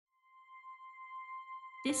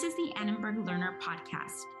This is the Annenberg Learner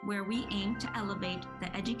Podcast, where we aim to elevate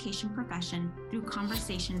the education profession through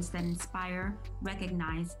conversations that inspire,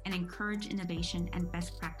 recognize, and encourage innovation and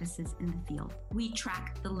best practices in the field. We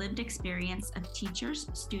track the lived experience of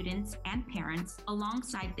teachers, students, and parents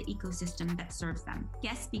alongside the ecosystem that serves them.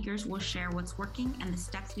 Guest speakers will share what's working and the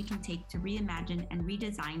steps we can take to reimagine and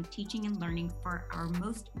redesign teaching and learning for our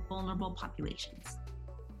most vulnerable populations.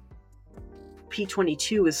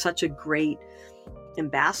 P22 is such a great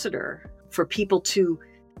ambassador for people to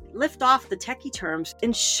lift off the techie terms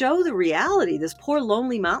and show the reality. This poor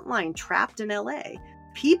lonely mountain lion trapped in LA.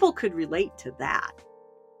 People could relate to that.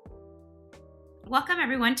 Welcome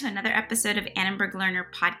everyone to another episode of Annenberg Learner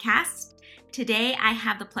Podcast. Today I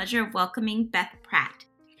have the pleasure of welcoming Beth Pratt.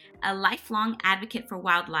 A lifelong advocate for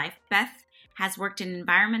wildlife, Beth has worked in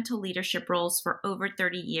environmental leadership roles for over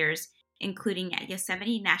 30 years, including at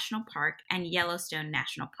Yosemite National Park and Yellowstone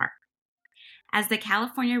National Park. As the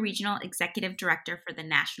California Regional Executive Director for the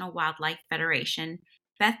National Wildlife Federation,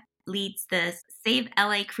 Beth leads the Save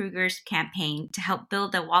LA Cougars campaign to help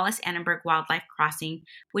build the Wallace Annenberg Wildlife Crossing,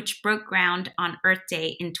 which broke ground on Earth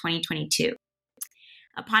Day in 2022.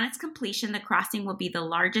 Upon its completion, the crossing will be the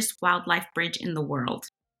largest wildlife bridge in the world.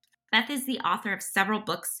 Beth is the author of several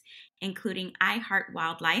books, including I Heart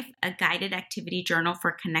Wildlife, a guided activity journal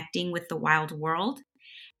for connecting with the wild world,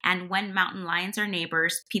 and When Mountain Lions Are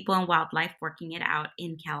Neighbors, People and Wildlife Working It Out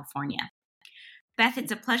in California. Beth,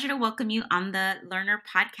 it's a pleasure to welcome you on the Learner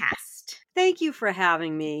Podcast. Thank you for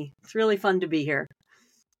having me. It's really fun to be here.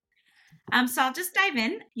 So I'll just dive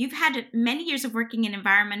in. You've had many years of working in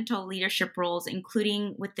environmental leadership roles,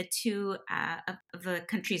 including with the two of the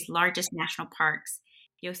country's largest national parks,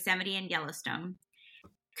 Yosemite and Yellowstone.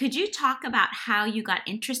 Could you talk about how you got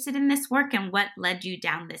interested in this work and what led you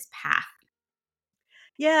down this path?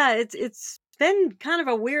 Yeah, it's been kind of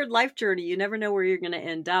a weird life journey. You never know where you're going to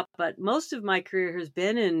end up, but most of my career has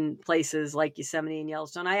been in places like Yosemite and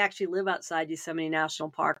Yellowstone. I actually live outside Yosemite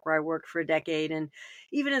National Park where I worked for a decade, and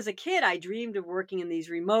even as a kid I dreamed of working in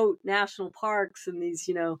these remote national parks and these,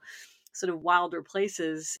 sort of wilder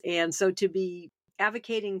places. And so to be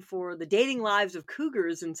advocating for the dating lives of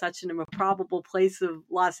cougars in such an improbable place of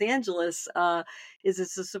Los Angeles is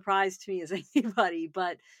as a surprise to me as anybody.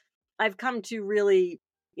 But I've come to really,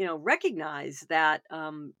 recognize that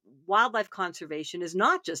wildlife conservation is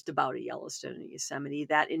not just about a Yellowstone and Yosemite,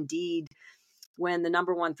 that indeed, when the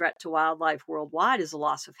number one threat to wildlife worldwide is the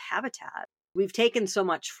loss of habitat, we've taken so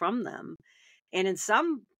much from them. And in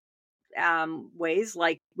some ways,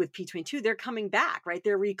 like with P22, they're coming back, right?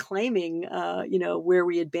 They're reclaiming, where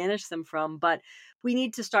we had banished them from. But we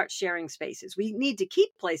need to start sharing spaces. We need to keep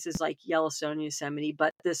places like Yellowstone and Yosemite,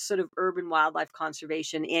 but this sort of urban wildlife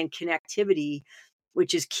conservation and connectivity,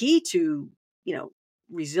 which is key to,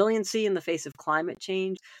 resiliency in the face of climate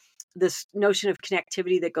change. This notion of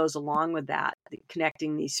connectivity that goes along with that,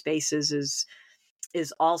 connecting these spaces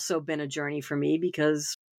is also been a journey for me,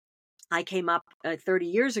 because I came up 30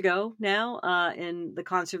 years ago now in the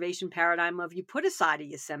conservation paradigm of you put aside a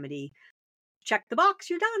Yosemite, check the box,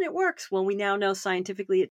 you're done, it works. Well, we now know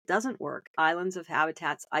scientifically it doesn't work. Islands of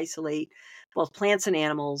habitats isolate both plants and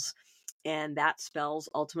animals, and that spells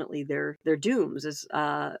ultimately their dooms. As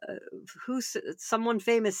someone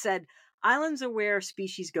famous said, islands are where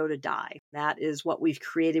species go to die. That is what we've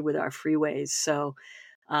created with our freeways. So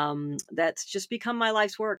that's just become my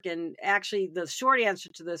life's work. And actually, the short answer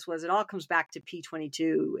to this was it all comes back to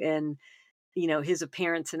P22 and, his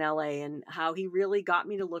appearance in LA and how he really got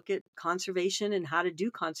me to look at conservation and how to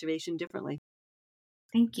do conservation differently.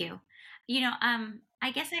 Thank you.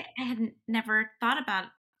 I guess I had never thought about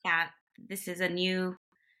that. This is a new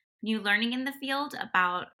learning in the field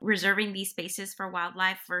about reserving these spaces for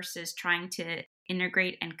wildlife versus trying to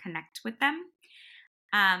integrate and connect with them.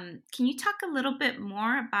 Can you talk a little bit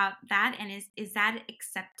more about that? And is that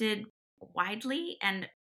accepted widely? And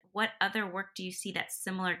what other work do you see that's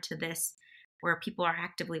similar to this, where people are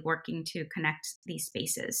actively working to connect these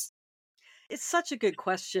spaces? It's such a good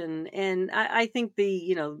question. And I think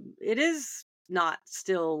it is not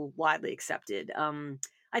still widely accepted.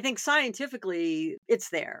 I think scientifically it's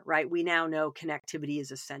there, right? We now know connectivity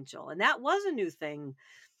is essential. And that was a new thing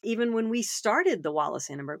even when we started the Wallace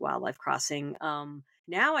Annenberg Wildlife Crossing.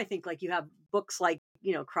 Now I think like you have books like,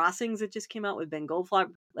 Crossings that just came out with Ben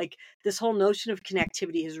Goldfarb. Like this whole notion of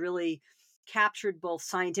connectivity has really captured both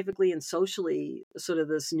scientifically and socially sort of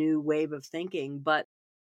this new wave of thinking. But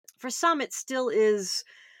for some, it still is,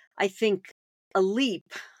 I think, a leap.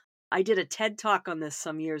 I did a TED talk on this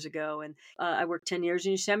some years ago, and I worked 10 years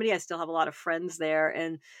in Yosemite. I still have a lot of friends there.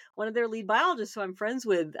 And one of their lead biologists who I'm friends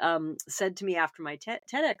with said to me after my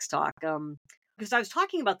TEDx talk, because I was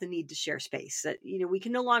talking about the need to share space, that, we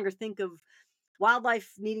can no longer think of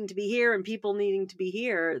wildlife needing to be here and people needing to be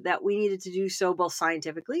here, that we needed to do so both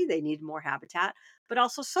scientifically, they needed more habitat, but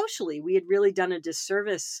also socially. We had really done a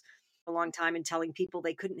disservice a long time in telling people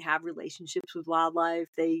they couldn't have relationships with wildlife.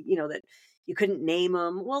 That you couldn't name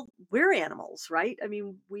them. Well, we're animals, right? I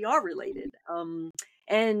mean, we are related.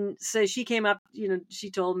 And so she came up, she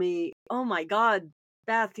told me, oh my God,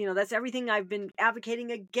 Beth, that's everything I've been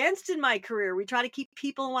advocating against in my career. We try to keep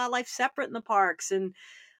people and wildlife separate in the parks.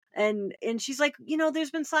 And she's like,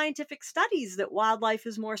 there's been scientific studies that wildlife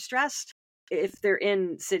is more stressed if they're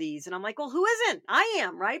in cities. And I'm like, well, who isn't? I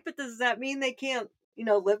am, right? But does that mean they can't,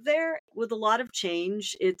 live there? With a lot of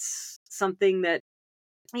change, it's something that,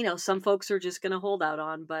 some folks are just going to hold out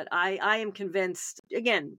on. But I am convinced,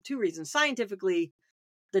 again, two reasons. Scientifically,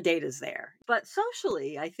 the data's there. But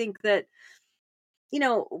socially, I think that,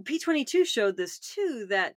 P22 showed this too,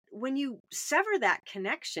 that when you sever that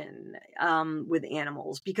connection with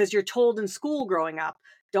animals, because you're told in school growing up,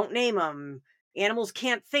 don't name them. Animals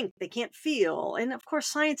can't think, they can't feel. And of course,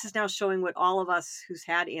 science is now showing what all of us who's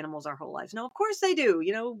had animals our whole lives know. Of course they do.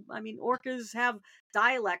 I mean, orcas have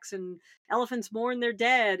dialects and elephants mourn their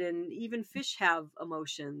dead, and even fish have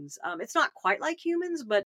emotions. It's not quite like humans,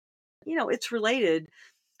 but, it's related.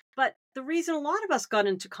 But the reason a lot of us got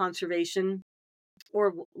into conservation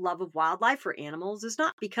or love of wildlife or animals is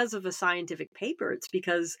not because of a scientific paper. It's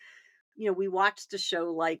because, we watched a show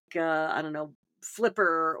like, I don't know,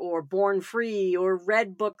 Flipper or Born Free, or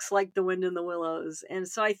read books like The Wind in the Willows. And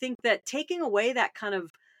so I think that taking away that kind of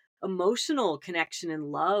emotional connection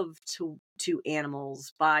and love to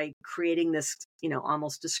animals by creating this,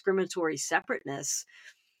 almost discriminatory separateness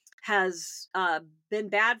has been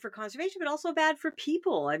bad for conservation, but also bad for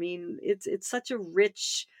people. I mean, it's such a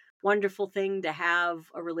rich, wonderful thing to have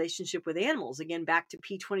a relationship with animals. Again, back to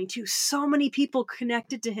P22, so many people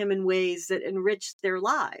connected to him in ways that enriched their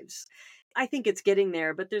lives. I think it's getting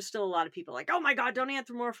there, but there's still a lot of people like, oh my God, don't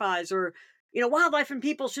anthropomorphize, or, wildlife and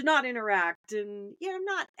people should not interact. And, I'm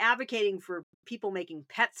not advocating for people making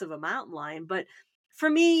pets of a mountain lion, but for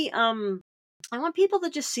me, I want people to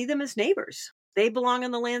just see them as neighbors. They belong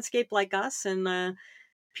in the landscape like us. And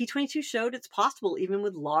P22 showed it's possible, even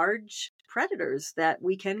with large predators, that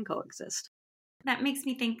we can coexist. That makes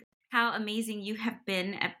me think how amazing you have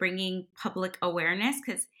been at bringing public awareness,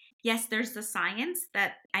 because yes, there's the science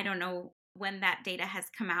that I don't know when that data has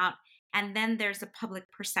come out, and then there's a public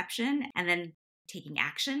perception, and then taking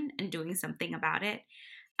action and doing something about it.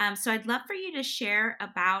 So I'd love for you to share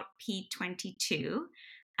about P22,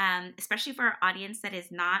 especially for our audience that is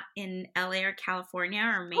not in LA or California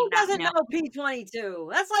or may Who not doesn't know. know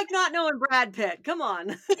P22? That's like not knowing Brad Pitt. Come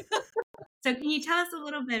on. So can you tell us a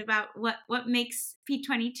little bit about what makes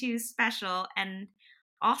P22 special? And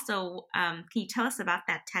also, can you tell us about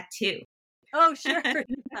that tattoo? Oh, sure.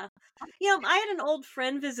 Yeah. I had an old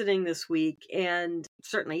friend visiting this week, and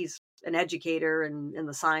certainly he's an educator in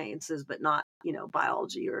the sciences, but not,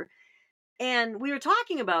 biology and we were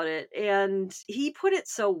talking about it, and he put it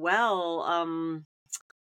so well.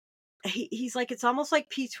 He's like, it's almost like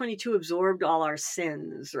P22 absorbed all our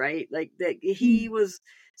sins, right? Like that he was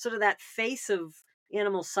sort of that face of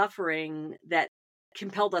animal suffering that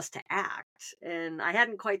compelled us to act. And I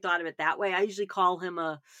hadn't quite thought of it that way. I usually call him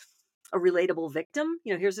a relatable victim.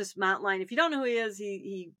 Here's this mountain lion. If you don't know who he is,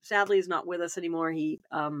 he sadly is not with us anymore. He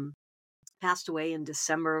passed away in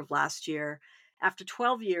December of last year after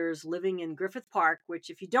 12 years living in Griffith Park, which,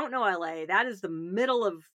 if you don't know LA, that is the middle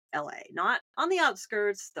of LA, not on the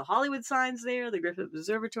outskirts. The Hollywood sign's there, the Griffith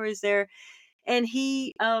Observatory is there. And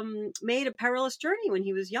he made a perilous journey when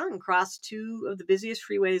he was young, crossed two of the busiest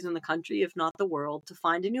freeways in the country, if not the world, to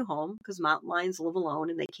find a new home, because mountain lions live alone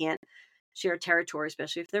and they can't share territory,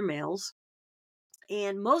 especially if they're males.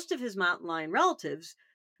 And most of his mountain lion relatives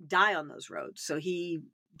die on those roads. So he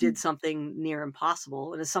did something near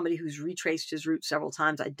impossible. And as somebody who's retraced his route several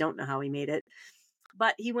times, I don't know how he made it.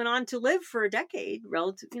 But he went on to live for a decade,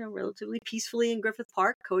 relatively peacefully in Griffith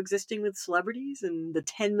Park, coexisting with celebrities and the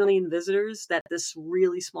 10 million visitors that this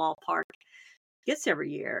really small park gets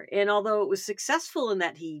every year. And although it was successful in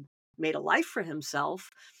that he made a life for himself,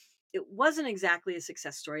 it wasn't exactly a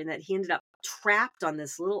success story in that he ended up trapped on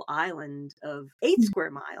this little island of 8 square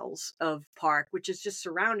miles of park, which is just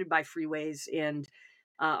surrounded by freeways and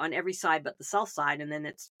on every side but the south side. And then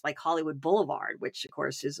it's like Hollywood Boulevard, which of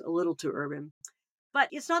course is a little too urban. But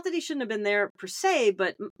it's not that he shouldn't have been there per se,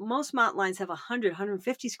 but most mountain lions have 100,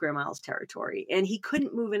 150 square miles territory. And he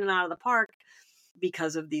couldn't move in and out of the park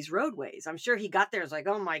because of these roadways. I'm sure he got there. It's like,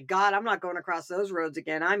 oh my God, I'm not going across those roads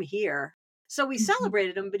again. I'm here. So we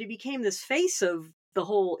celebrated him, but he became this face of the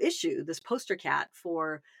whole issue, this poster cat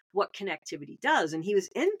for what connectivity does. And he was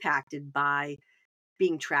impacted by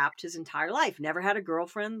being trapped his entire life, never had a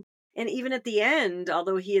girlfriend. And even at the end,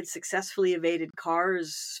 although he had successfully evaded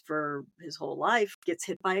cars for his whole life, gets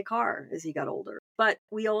hit by a car as he got older. But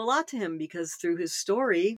we owe a lot to him because through his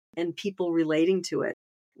story and people relating to it,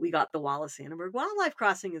 we got the Wallace-Annenberg Wildlife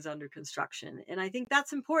Crossing is under construction. And I think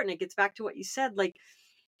that's important. It gets back to what you said, like,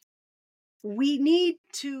 we need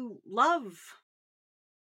to love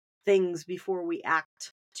things before we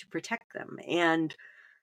act to protect them. And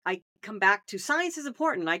I come back to science is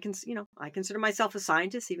important. I consider myself a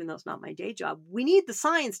scientist, even though it's not my day job. We need the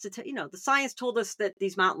science to, the science told us that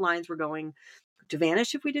these mountain lions were going to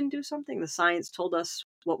vanish if we didn't do something. The science told us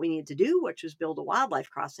what we needed to do, which was build a wildlife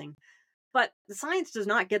crossing. But the science does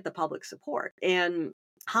not get the public support. And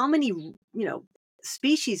how many,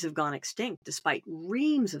 species have gone extinct despite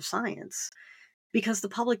reams of science because the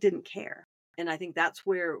public didn't care. And I think that's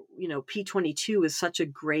where, P22 is such a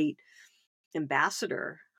great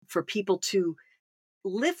ambassador for people to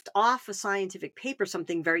lift off a scientific paper,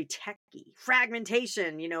 something very techy,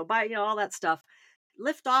 fragmentation, all that stuff,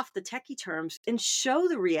 lift off the techie terms and show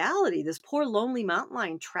the reality. This poor lonely mountain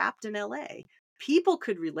lion trapped in LA. People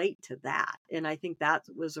could relate to that. And I think that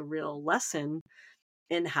was a real lesson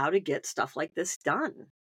in how to get stuff like this done.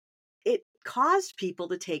 It caused people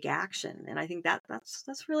to take action. And I think that's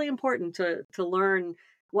really important to learn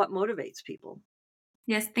what motivates people.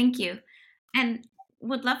 Yes, thank you. And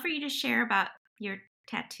would love for you to share about your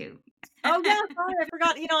tattoo. Oh yeah, sorry, I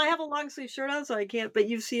forgot. I have a long sleeve shirt on, so I can't. But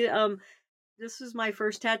you've seen it. This is my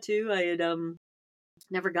first tattoo. I had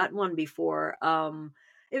never gotten one before.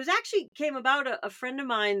 It was actually came about a friend of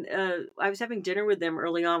mine. I was having dinner with them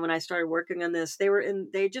early on when I started working on this.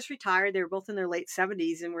 They just retired. They were both in their late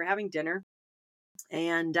 70s, and we're having dinner.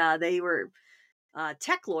 And they were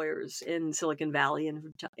tech lawyers in Silicon Valley,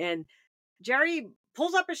 and Jerry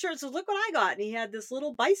pulls up his shirt and says, "Look what I got." And he had this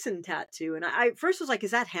little bison tattoo. And I first was like,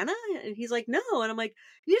 "Is that henna?" And he's like, "No." And I'm like,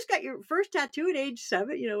 "You just got your first tattoo at age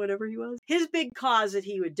 7, whatever he was." His big cause that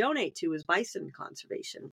he would donate to was bison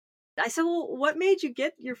conservation. I said, "Well, what made you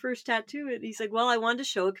get your first tattoo?" And he's like, "Well, I wanted to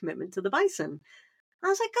show a commitment to the bison." I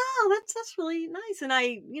was like, "Oh, that's really nice." And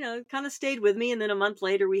I, kind of stayed with me. And then a month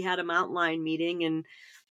later, we had a mountain lion meeting, and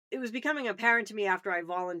it was becoming apparent to me after I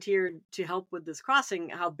volunteered to help with this crossing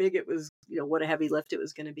how big it was, what a heavy lift it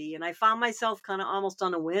was going to be. And I found myself kind of almost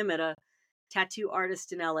on a whim at a tattoo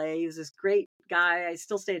artist in LA. He was this great guy. I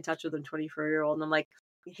still stay in touch with him, 24-year-old. And I'm like,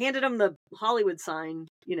 handed him the Hollywood sign,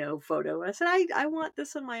 photo. And I said, I want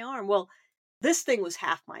this on my arm. Well, this thing was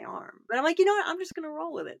half my arm. But I'm like, you know what? I'm just going to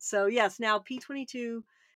roll with it. So yes, now P22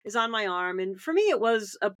 is on my arm. And for me, it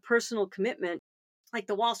was a personal commitment. Like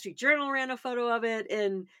the Wall Street Journal ran a photo of it,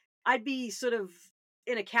 and I'd be sort of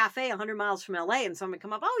in a cafe 100 miles from LA, and someone would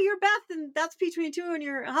come up, "Oh, you're Beth, and that's P22,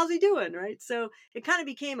 and how's he doing?" Right? So it kind of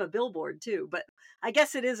became a billboard too. But I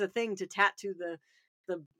guess it is a thing to tattoo the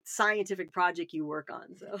scientific project you work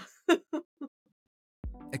on. So.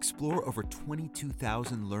 Explore over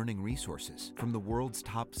 22,000 learning resources from the world's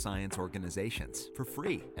top science organizations for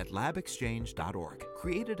free at labexchange.org.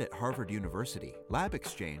 Created at Harvard University,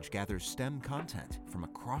 LabExchange gathers STEM content from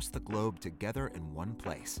across the globe together in one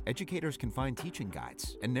place. Educators can find teaching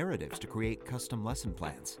guides and narratives to create custom lesson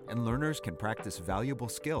plans, and learners can practice valuable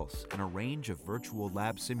skills in a range of virtual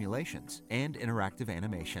lab simulations and interactive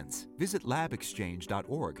animations. Visit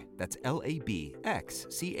labexchange.org, that's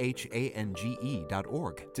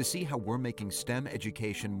LABXCHANGE.org, to see how we're making STEM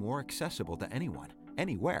education more accessible to anyone,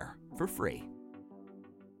 anywhere, for free.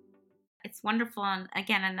 It's wonderful. And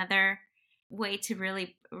again, another way to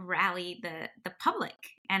really rally the public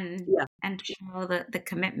and show the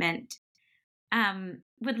commitment.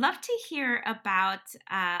 Would love to hear about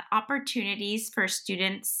opportunities for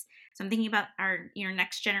students. So I'm thinking about our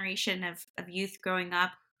next generation of youth growing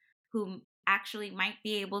up who actually might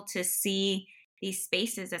be able to see these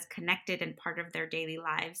spaces as connected and part of their daily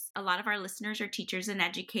lives. A lot of our listeners are teachers and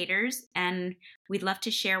educators, and we'd love to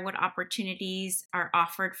share what opportunities are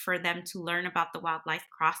offered for them to learn about the Wildlife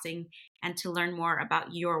Crossing and to learn more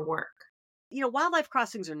about your work. Wildlife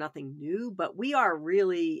crossings are nothing new, but we are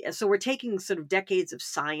really, so we're taking sort of decades of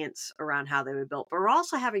science around how they were built, but we're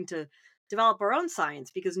also having to develop our own science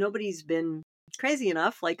because nobody's been crazy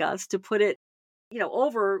enough like us to put it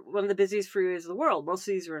over one of the busiest freeways of the world. Most of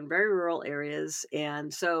these are in very rural areas.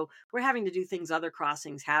 And so we're having to do things other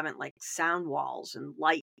crossings haven't, like sound walls and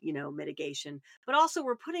light, mitigation, but also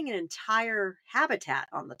we're putting an entire habitat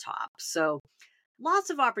on the top. So lots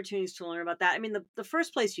of opportunities to learn about that. I mean, the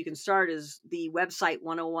first place you can start is the website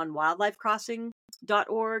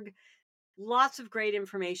 101wildlifecrossing.org. lots of great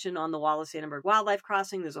information on the Wallace-Annenberg Wildlife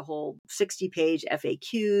Crossing. There's a whole 60-page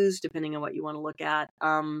FAQs, depending on what you want to look at.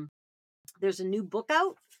 There's a new book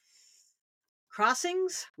out,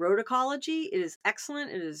 Crossings, Road Ecology. It is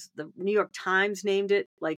excellent. It is, the New York Times named it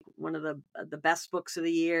like one of the best books of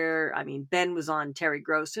the year. I mean, Ben was on Terry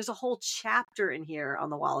Gross. There's a whole chapter in here on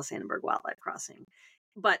the Wallace-Annenberg Wildlife Crossing.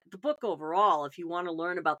 But the book overall, if you want to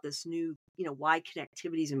learn about this new, why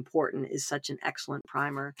connectivity is important, is such an excellent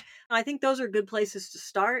primer. I think those are good places to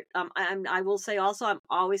start. I will say also, I'm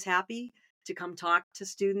always happy to come talk to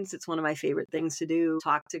students. It's one of my favorite things to do,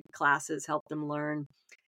 talk to classes, help them learn.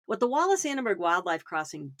 What the Wallace-Annenberg Wildlife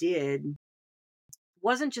Crossing did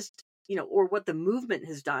wasn't just, or what the movement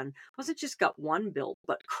has done, wasn't just got one built,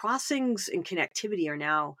 but crossings and connectivity are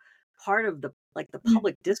now part of the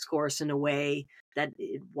public discourse in a way that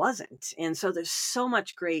it wasn't. And so there's so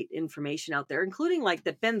much great information out there, including like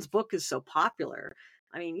that Ben's book is so popular.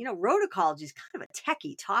 I mean, road ecology is kind of a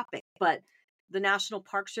techie topic, but the National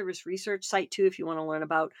Park Service research site too, if you want to learn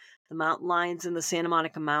about the mountain lions in the Santa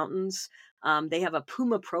Monica Mountains. They have a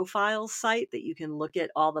Puma Profiles site that you can look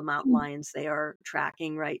at all the mountain lions they are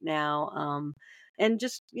tracking right now. And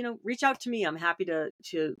just, reach out to me. I'm happy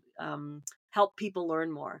to help people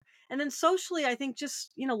learn more. And then socially, I think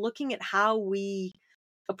just, looking at how we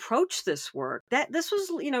approach this work, that this was,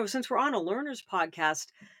 since we're on a learners podcast,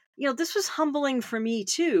 this was humbling for me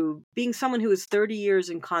too, being someone who is 30 years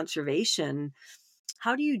in conservation.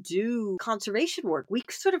 How do you do conservation work? We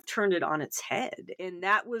sort of turned it on its head. And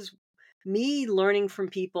that was me learning from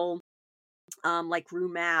people like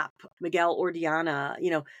Rue Mapp, Miguel Ordiana,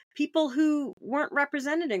 people who weren't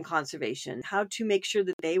represented in conservation, how to make sure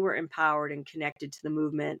that they were empowered and connected to the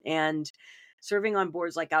movement, and serving on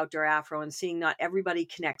boards like Outdoor Afro and seeing not everybody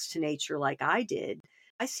connects to nature like I did.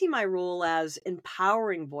 I see my role as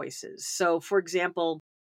empowering voices. So, for example,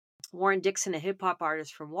 Warren Dixon, a hip hop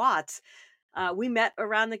artist from Watts, we met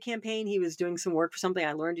around the campaign. He was doing some work for something.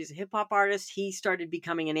 I learned he's a hip hop artist. He started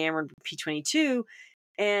becoming enamored with P22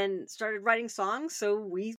 and started writing songs. So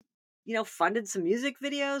we, funded some music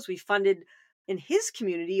videos. We funded in his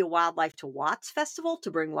community a Wildlife to Watts festival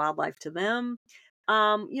to bring wildlife to them.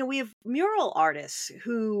 We have mural artists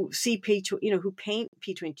who see who paint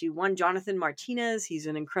P22. One, Jonathan Martinez, he's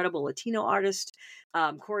an incredible Latino artist.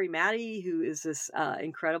 Corey Matty, who is this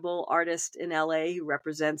incredible artist in LA who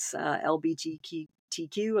represents LGBTQ.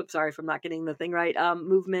 I'm sorry if I'm not getting the thing right.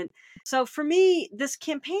 Movement. So for me, this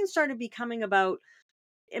campaign started becoming about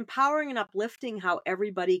empowering and uplifting how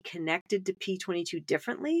everybody connected to P22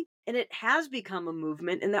 differently. And it has become a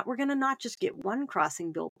movement in that we're going to not just get one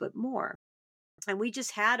crossing built, but more. And we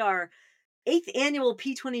just had our 8th annual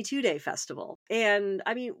P22 Day Festival. And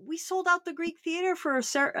I mean, we sold out the Greek Theater for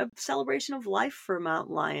a celebration of life for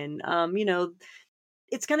Mountain Lion.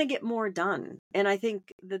 It's going to get more done. And I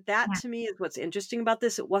think that to me is what's interesting about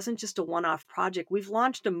this. It wasn't just a one-off project. We've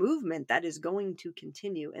launched a movement that is going to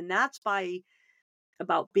continue. And that's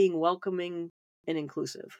about being welcoming and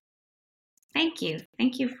inclusive. Thank you.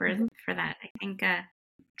 Thank you for that. I think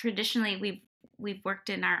traditionally we've worked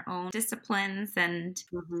in our own disciplines, and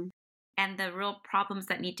the real problems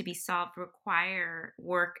that need to be solved require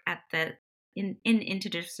work at in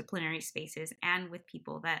interdisciplinary spaces and with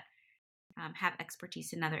people that have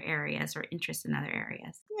expertise in other areas or interest in other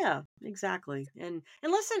areas. Yeah, exactly. And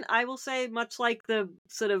listen, I will say, much like the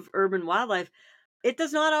sort of urban wildlife, it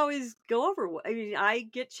does not always go over. I mean, I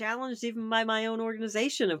get challenged even by my own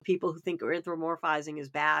organization of people who think anthropomorphizing is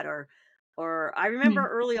bad, or I remember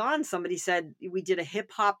early on somebody said we did a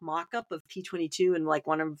hip hop mock-up of P22 and like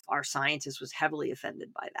one of our scientists was heavily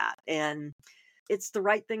offended by that. And it's the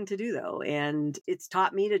right thing to do though. And it's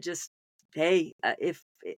taught me to just, hey,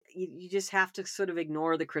 you just have to sort of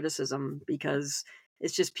ignore the criticism, because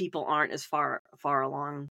it's just people aren't as far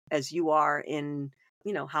along as you are in,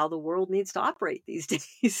 how the world needs to operate these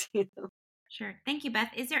days. Sure. Thank you, Beth.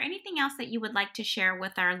 Is there anything else that you would like to share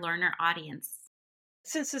with our learner audience?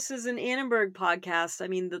 Since this is an Annenberg podcast, I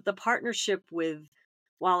mean, the partnership with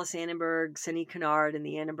Wallace Annenberg, Cindy Kennard, and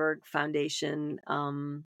the Annenberg Foundation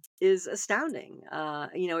is astounding.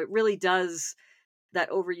 It really does, that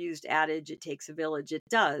overused adage, it takes a village, it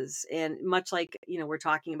does. And much like, we're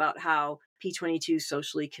talking about how P22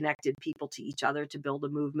 socially connected people to each other to build a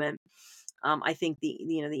movement. I think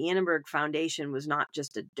the Annenberg Foundation was not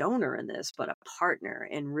just a donor in this, but a partner,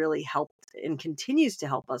 and really helped and continues to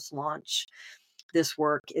help us launch this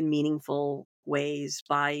work in meaningful ways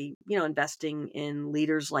by, investing in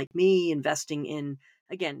leaders like me, investing in,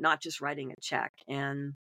 again, not just writing a check.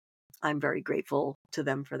 And I'm very grateful to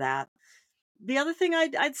them for that. The other thing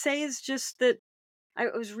I'd say is just that I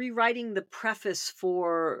was rewriting the preface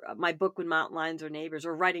for my book When Mountain Lions Are Neighbors,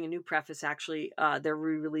 or writing a new preface, actually. They're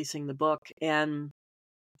re-releasing the book, and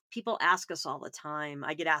people ask us all the time.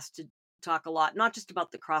 I get asked to talk a lot, not just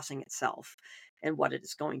about the crossing itself and what it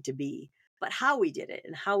is going to be, but how we did it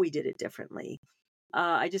and how we did it differently.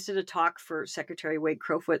 I just did a talk for Secretary Wade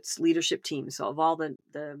Crowfoot's leadership team, so of all the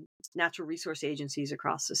natural resource agencies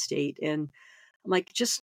across the state. And I'm like,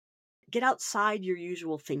 just get outside your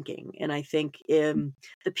usual thinking. And I think the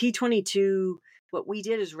P22, what we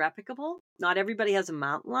did is replicable. Not everybody has a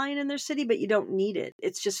mountain lion in their city, but you don't need it.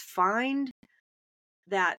 It's just find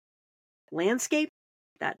that landscape,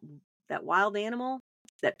 that wild animal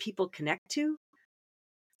that people connect to,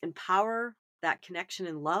 empower that connection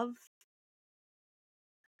and love,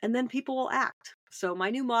 and then people will act. So my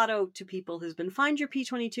new motto to people has been find your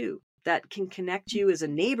P22 that can connect you as a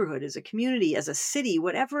neighborhood, as a community, as a city,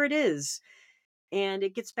 whatever it is. And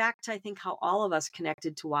it gets back to, I think, how all of us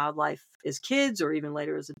connected to wildlife as kids or even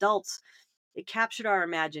later as adults. It captured our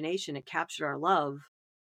imagination. It captured our love.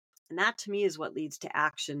 And that to me is what leads to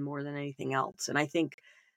action more than anything else. And I think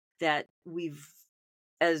that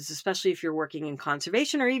especially if you're working in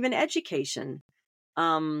conservation or even education,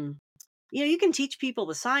 you can teach people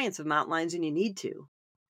the science of mountain lions, and you need to.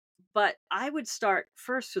 But I would start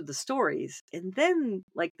first with the stories, and then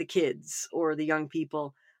like the kids or the young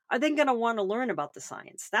people are then going to want to learn about the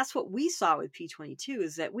science. That's what we saw with P22,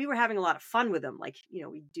 is that we were having a lot of fun with them. Like,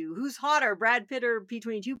 we do Who's Hotter, Brad Pitt or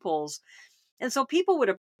P22 polls. And so people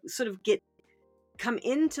would sort of come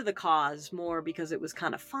into the cause more because it was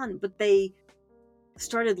kind of fun, but they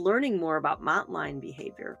started learning more about mountain lion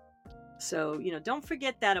behavior. So, don't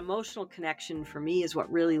forget that emotional connection for me is what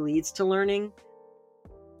really leads to learning.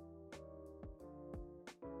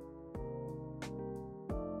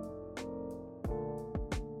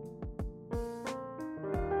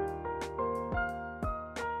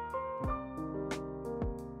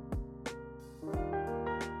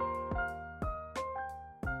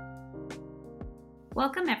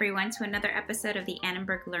 Welcome, everyone, to another episode of the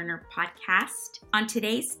Annenberg Learner Podcast. On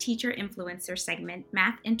today's Teacher Influencer segment,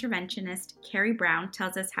 math interventionist Carrie Brown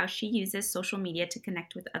tells us how she uses social media to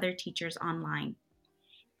connect with other teachers online.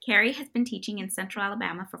 Carrie has been teaching in Central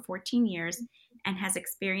Alabama for 14 years and has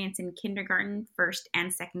experience in kindergarten, first,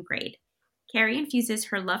 and second grade. Carrie infuses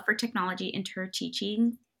her love for technology into her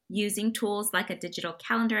teaching using tools like a digital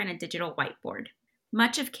calendar and a digital whiteboard.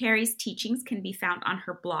 Much of Carrie's teachings can be found on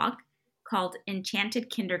her blog, called Enchanted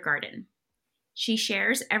Kindergarten. She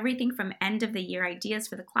shares everything from end-of-the-year ideas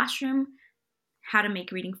for the classroom, how to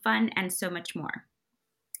make reading fun, and so much more.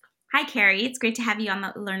 Hi, Carrie. It's great to have you on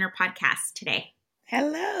the Learner Podcast today.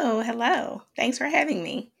 Hello. Thanks for having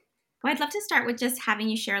me. Well, I'd love to start with just having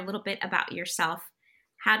you share a little bit about yourself.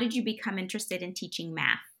 How did you become interested in teaching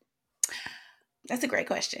math? That's a great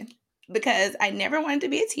question, because I never wanted to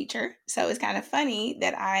be a teacher. So it's kind of funny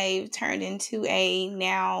that I turned into a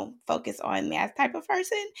now focus on math type of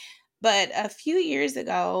person. But a few years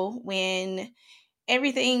ago, when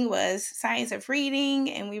everything was science of reading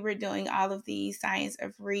and we were doing all of the science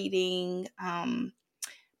of reading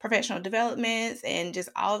professional developments and just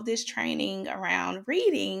all of this training around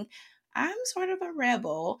reading, I'm sort of a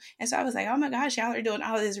rebel. And so I was like, oh my gosh, y'all are doing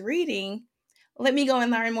all of this reading. Let me go and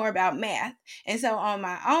learn more about math. And so on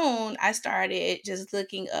my own, I started just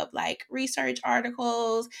looking up like research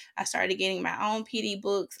articles. I started getting my own PD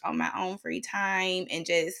books on my own free time. And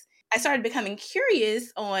I started becoming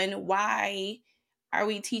curious on why are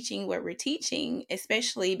we teaching what we're teaching,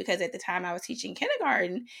 especially because at the time I was teaching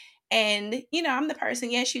kindergarten. And, I'm the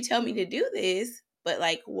person, yes, you tell me to do this, but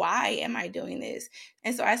like, why am I doing this?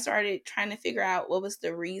 And so I started trying to figure out what was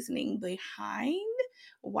the reasoning behind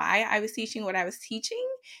why I was teaching what I was teaching.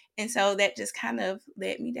 And so that just kind of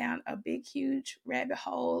led me down a big, huge rabbit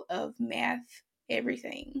hole of math,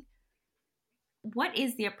 everything. What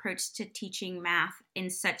is the approach to teaching math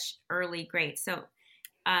in such early grades? So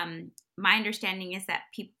my understanding is that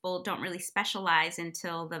people don't really specialize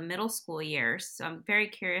until the middle school years. So I'm very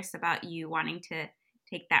curious about you wanting to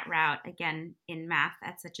take that route again in math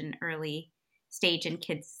at such an early stage in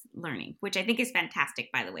kids' learning, which I think is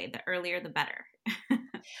fantastic, by the way. The earlier, the better.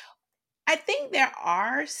 I think there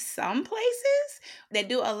are some places that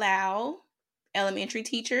do allow elementary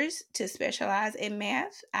teachers to specialize in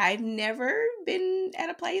math. I've never been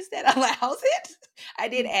at a place that allows it. I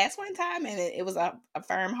did ask one time and it was a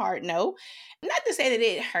firm hard no. Not to say that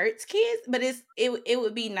it hurts kids, but it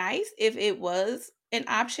would be nice if it was an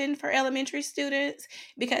option for elementary students,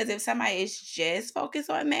 because if somebody is just focused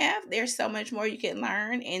on math, there's so much more you can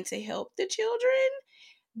learn and to help the children.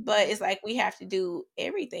 But Mhm. it's like we have to do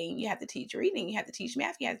everything. You have to teach reading, you have to teach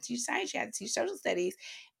math, you have to teach science, you have to teach social studies.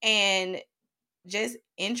 And just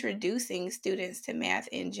introducing students to math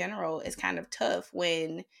in general is kind of tough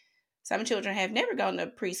when some children have never gone to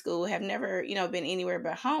preschool, have never, been anywhere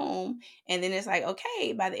but home. And then it's like,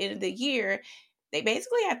 okay, by the end of the year, they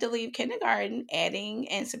basically have to leave kindergarten adding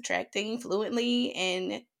and subtracting fluently.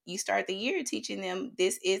 And you start the year teaching them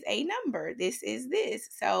this is a number, this is this.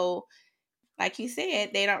 So, like you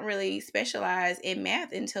said, they don't really specialize in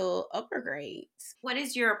math until upper grades. What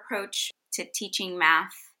is your approach to teaching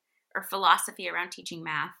math or philosophy around teaching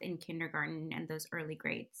math in kindergarten and those early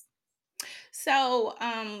grades? So,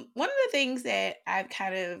 one of the things that I've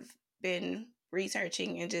kind of been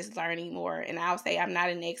researching and just learning more, and I'll say I'm not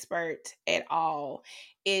an expert at all,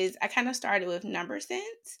 is I kind of started with number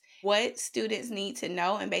sense, what students need to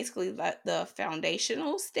know, and basically the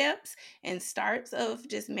foundational steps and starts of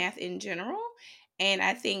just math in general. And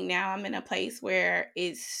I think now I'm in a place where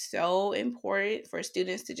it's so important for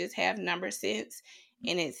students to just have number sense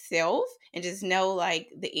in itself and just know like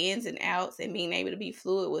the ins and outs and being able to be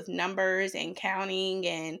fluid with numbers and counting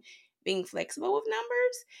and being flexible with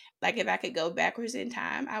numbers. Like if I could go backwards in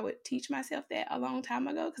time, I would teach myself that a long time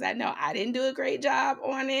ago because I know I didn't do a great job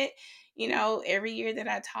on it, every year that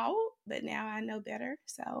I taught, but now I know better.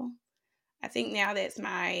 So I think now that's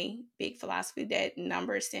my big philosophy that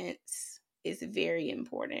number sense is very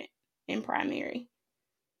important in primary.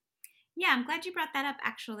 Yeah, I'm glad you brought that up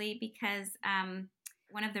actually, because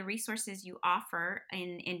one of the resources you offer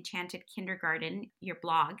in Enchanted Kindergarten, your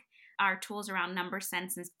blog, are tools around number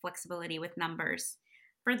sense and flexibility with numbers.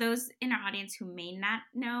 For those in our audience who may not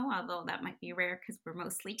know, although that might be rare because we're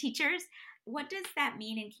mostly teachers, what does that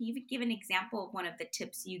mean? And can you give an example of one of the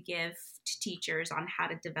tips you give to teachers on how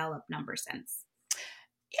to develop number sense?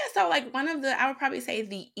 Yeah, so like I would probably say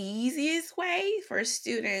the easiest way for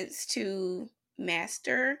students to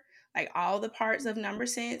master like all the parts of number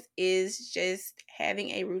sense is just having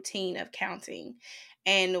a routine of counting.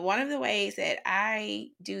 And one of the ways that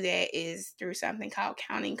I do that is through something called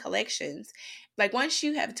counting collections. Like once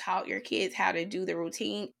you have taught your kids how to do the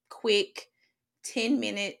routine, quick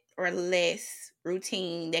 10-minute or less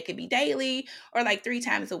routine that could be daily or like 3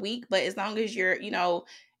 times a week. But as long as you're,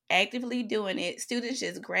 actively doing it, students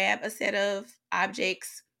just grab a set of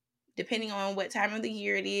objects depending on what time of the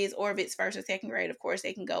year it is, or if it's first or second grade, of course,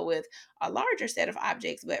 they can go with a larger set of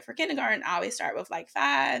objects. But for kindergarten, I always start with like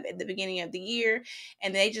 5 at the beginning of the year,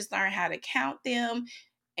 and they just learn how to count them.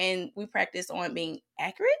 And we practice on being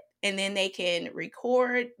accurate, and then they can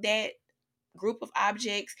record that group of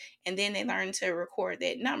objects, and then they learn to record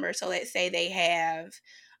that number. So let's say they have,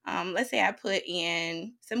 let's say I put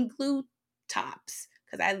in some glue tops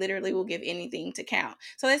because I literally will give anything to count.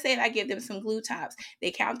 So let's say if I give them some glue tops,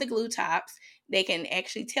 they count the glue tops. They can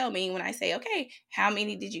actually tell me when I say, okay, how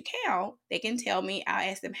many did you count? They can tell me, I'll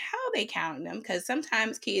ask them how they count them because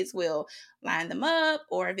sometimes kids will line them up,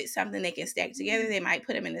 or if it's something they can stack together, they might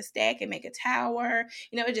put them in a stack and make a tower.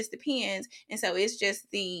 It just depends. And so it's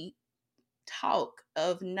just the talk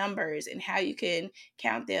of numbers and how you can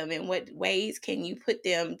count them and what ways can you put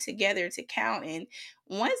them together to count. And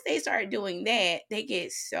once they start doing that, they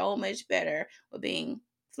get so much better with being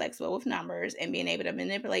flexible with numbers and being able to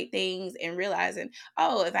manipulate things and realizing,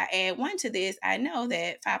 oh, if I add 1 to this, I know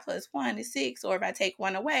that 5 plus 1 is 6, or if I take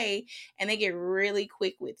 1 away, and they get really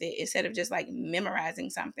quick with it instead of just like memorizing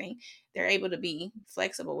something, they're able to be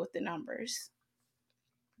flexible with the numbers.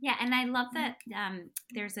 Yeah, and I love that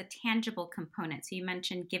there's a tangible component. So you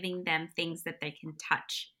mentioned giving them things that they can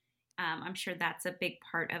touch. I'm sure that's a big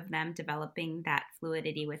part of them developing that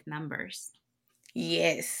fluidity with numbers.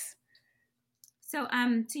 Yes. So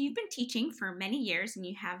you've been teaching for many years, and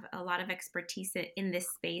you have a lot of expertise in this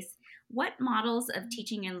space. What models of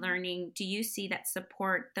teaching and learning do you see that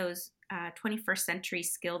support those 21st century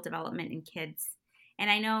skill development in kids? And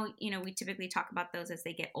I know, we typically talk about those as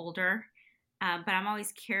they get older, but I'm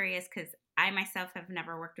always curious because I myself have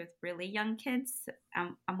never worked with really young kids.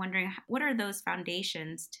 I'm wondering, what are those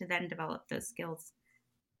foundations to then develop those skills?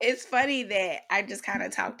 It's funny that I just kind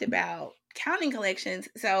of talked about counting collections.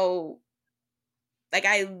 So, like,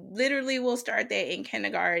 I literally will start that in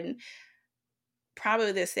kindergarten,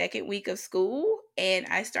 probably the second week of school, and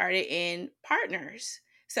I started in partners.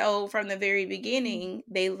 So, from the very beginning,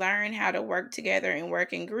 they learn how to work together and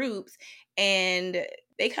work in groups, and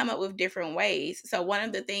they come up with different ways. So, one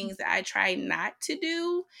of the things that I try not to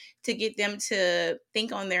do to get them to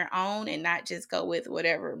think on their own and not just go with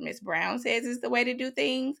whatever Miss Brown says is the way to do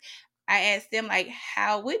things, I ask them, like,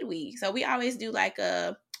 how would we? So, we always do like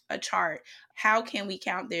a a chart. How can we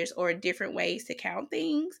count this, or different ways to count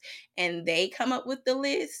things? And they come up with the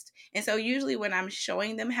list. And so usually when I'm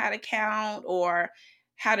showing them how to count or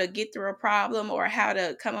how to get through a problem or how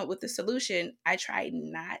to come up with a solution, I try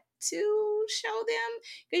not to show them,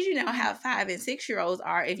 because you know how 5 and 6-year-olds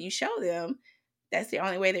are. If you show them, that's the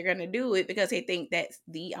only way they're going to do it, because they think that's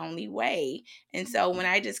the only way. And so when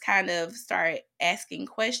I just kind of start asking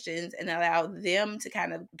questions and allow them to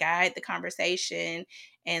kind of guide the conversation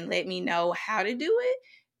and let me know how to do it,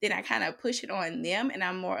 then I kind of push it on them, and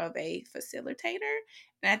I'm more of a facilitator.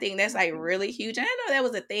 And I think that's like really huge. And I know that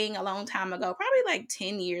was a thing a long time ago, probably like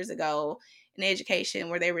 10 years ago in education,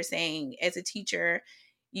 where they were saying as a teacher,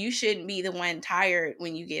 you shouldn't be the one tired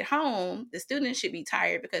when you get home. The students should be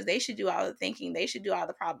tired because they should do all the thinking. They should do all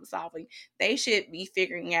the problem solving. They should be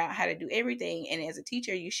figuring out how to do everything. And as a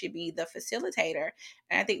teacher, you should be the facilitator.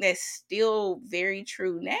 And I think that's still very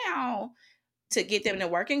true now, to get them to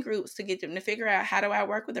work in groups, to get them to figure out, how do I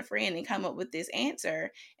work with a friend and come up with this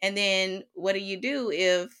answer? And then what do you do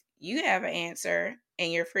if you have an answer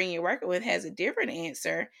and your friend you're working with has a different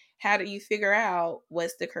answer? How do you figure out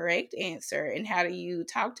what's the correct answer, and how do you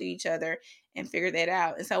talk to each other and figure that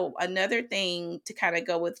out? And so another thing to kind of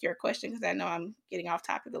go with your question, because I know I'm getting off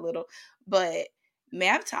topic a little, but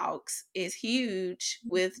Math Talks is huge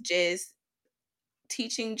with just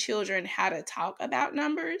teaching children how to talk about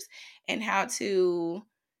numbers and how to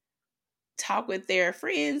talk with their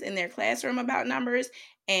friends in their classroom about numbers,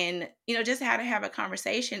 and just how to have a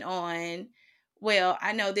conversation on, well,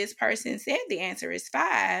 I know this person said the answer is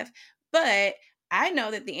 5, but I know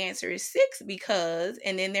that the answer is 6 because,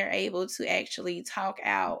 and then they're able to actually talk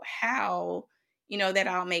out how that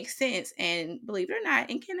all makes sense. And believe it or not,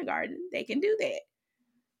 in kindergarten they can do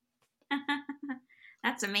that.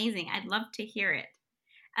 That's amazing. I'd love to hear it.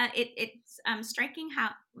 It's striking how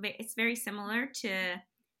it's very similar to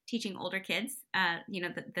teaching older kids,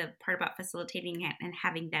 the part about facilitating it and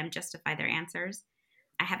having them justify their answers.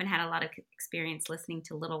 I haven't had a lot of experience listening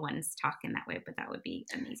to little ones talk in that way, but that would be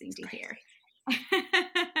amazing to hear.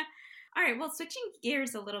 All right, well, switching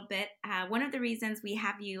gears a little bit, one of the reasons we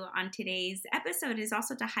have you on today's episode is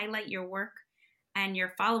also to highlight your work and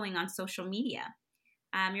your following on social media.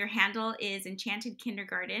 Your handle is Enchanted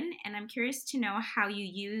Kindergarten, and I'm curious to know how you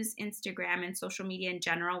use Instagram and social media in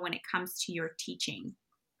general when it comes to your teaching.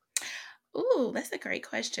 Ooh, that's a great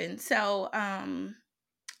question. So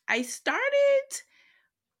I started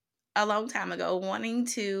a long time ago wanting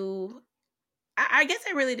to, I guess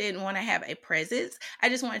I really didn't want to have a presence. I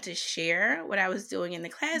just wanted to share what I was doing in the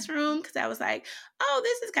classroom, because I was like, oh,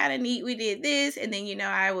 this is kind of neat. We did this. And then,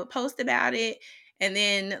 I would post about it. And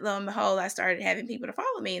then lo and behold, I started having people to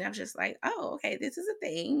follow me. And I was just like, oh, okay, this is a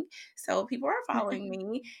thing. So people are following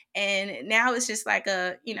me. And now it's just like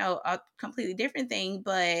a completely different thing.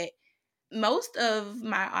 But most of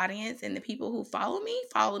my audience and the people who follow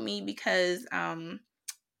me because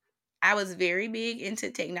I was very big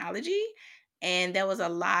into technology. And there was a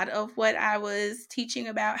lot of what I was teaching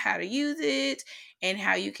about, how to use it and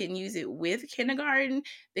how you can use it with kindergarten,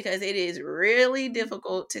 because it is really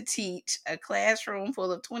difficult to teach a classroom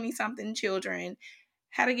full of 20-something children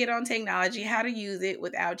how to get on technology, how to use it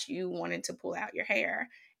without you wanting to pull out your hair.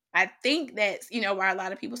 I think that's, why a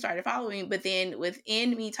lot of people started following. But then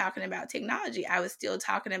within me talking about technology, I was still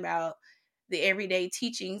talking about the everyday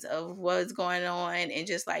teachings of what's going on and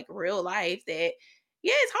just like real life, that,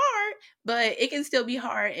 yeah, it's hard, but it can still be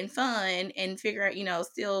hard and fun, and figure out,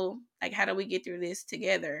 still like, how do we get through this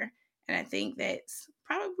together? And I think that's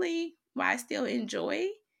probably why I still enjoy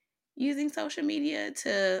using social media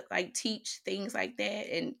to like teach things like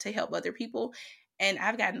that and to help other people. And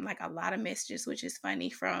I've gotten like a lot of messages, which is funny,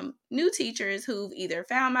 from new teachers who've either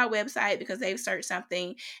found my website because they've searched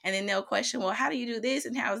something, and then they'll question, well, how do you do this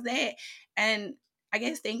and how's that? And I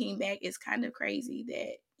guess thinking back, it's kind of crazy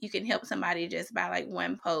that you can help somebody just by like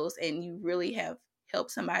one post, and you really have helped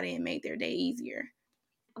somebody and made their day easier.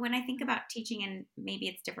 When I think about teaching, and maybe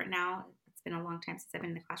it's different now, it's been a long time since I've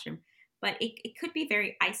been in the classroom, but it could be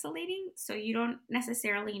very isolating. So you don't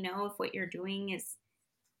necessarily know if what you're doing is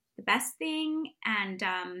the best thing.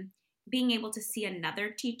 And being able to see another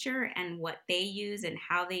teacher and what they use and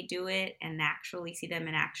how they do it and actually see them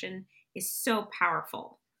in action is so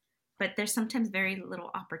powerful. But there's sometimes very little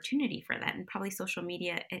opportunity for that. And probably social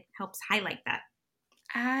media, it helps highlight that.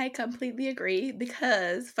 I completely agree,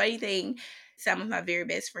 because funny thing, some of my very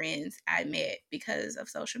best friends I met because of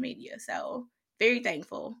social media. So very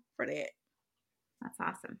thankful for that. That's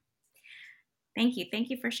awesome. Thank you. Thank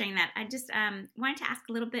you for sharing that. I just wanted to ask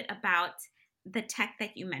a little bit about the tech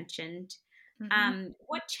that you mentioned.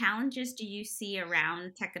 What challenges do you see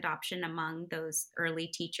around tech adoption among those early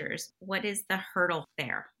teachers? What is the hurdle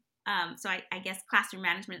there? So I guess classroom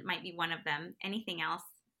management might be one of them. Anything else?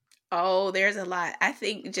 Oh, there's a lot. I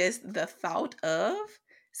think just the thought of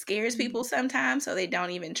scares people sometimes, so they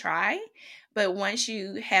don't even try. But once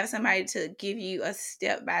you have somebody to give you a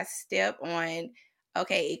step by step on,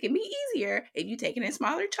 okay, it can be easier if you take it in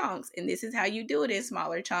smaller chunks, and this is how you do it in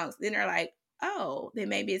smaller chunks, then they're like, oh, then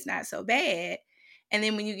maybe it's not so bad. And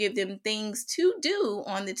then when you give them things to do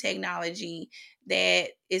on the technology,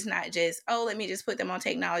 that it's not just, oh, let me just put them on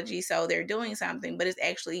technology so they're doing something, but it's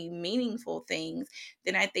actually meaningful things,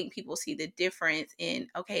 then I think people see the difference in,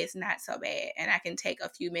 okay, it's not so bad. And I can take a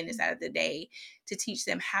few minutes out of the day to teach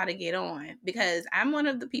them how to get on. Because I'm one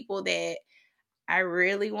of the people that I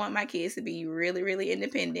really want my kids to be really, really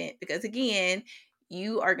independent. Because again,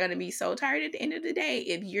 you are going to be so tired at the end of the day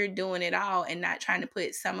if you're doing it all and not trying to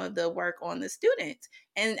put some of the work on the students.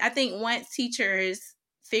 And I think once teachers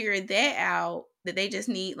figure that out, that they just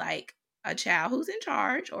need like a child who's in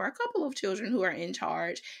charge or a couple of children who are in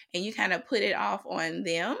charge, and you kind of put it off on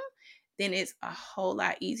them, then it's a whole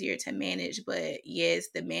lot easier to manage. But yes,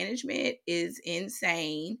 the management is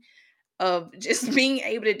insane of just being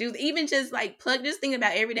able to do, even just like just think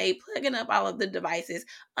about every day, plugging up all of the devices,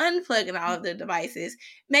 unplugging all of the devices,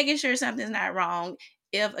 making sure something's not wrong.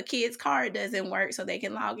 If a kid's card doesn't work so they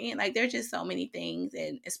can log in, like there's just so many things.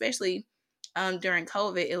 And especially during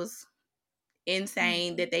COVID, it was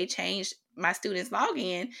insane that they changed my students'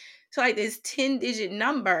 login to like this 10-digit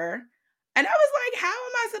number. And I was like, how am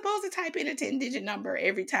I supposed to type in a 10-digit number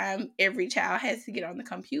every time every child has to get on the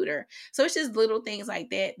computer? So it's just little things like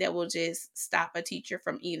that that will just stop a teacher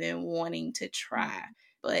from even wanting to try.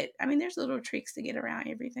 But I mean, there's little tricks to get around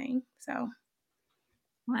everything. So.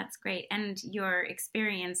 Well, that's great. And your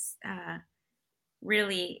experience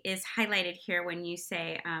really is highlighted here when you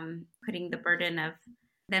say putting the burden of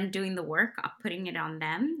them doing the work, putting it on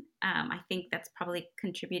them. I think that's probably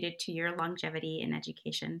contributed to your longevity in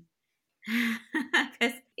education.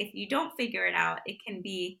 Because if you don't figure it out, it can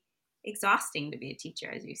be exhausting to be a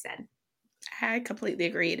teacher, as you said. I completely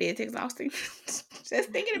agree. It is exhausting.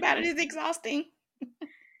 Just thinking about it is exhausting.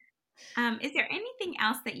 Is there anything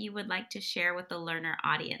else that you would like to share with the learner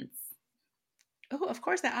audience? Oh, of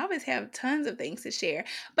course, I always have tons of things to share.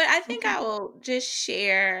 But I think I will just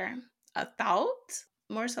share a thought,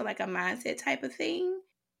 more so like a mindset type of thing.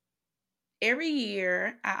 Every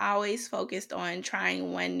year, I always focused on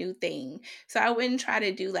trying one new thing. So I wouldn't try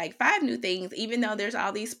to do like 5 new things, even though there's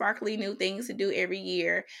all these sparkly new things to do every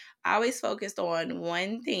year. I always focused on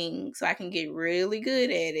one thing so I can get really good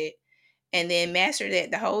at it and then master that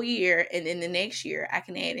the whole year. And then the next year, I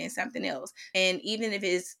can add in something else. And even if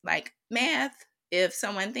it's like math, if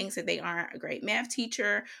someone thinks that they aren't a great math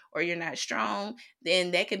teacher or you're not strong,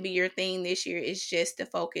 then that could be your thing this year, is just to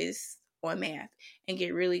focus on math and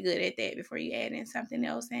get really good at that before you add in something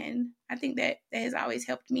else. And I think that has always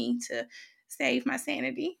helped me to save my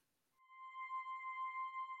sanity.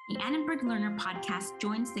 The Annenberg Learner podcast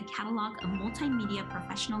joins the catalog of multimedia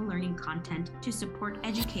professional learning content to support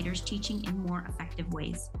educators teaching in more effective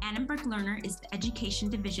ways. Annenberg Learner is the education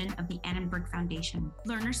division of the Annenberg Foundation.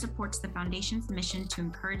 Learner supports the foundation's mission to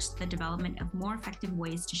encourage the development of more effective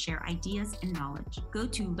ways to share ideas and knowledge. Go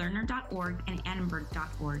to learner.org and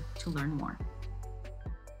annenberg.org to learn more.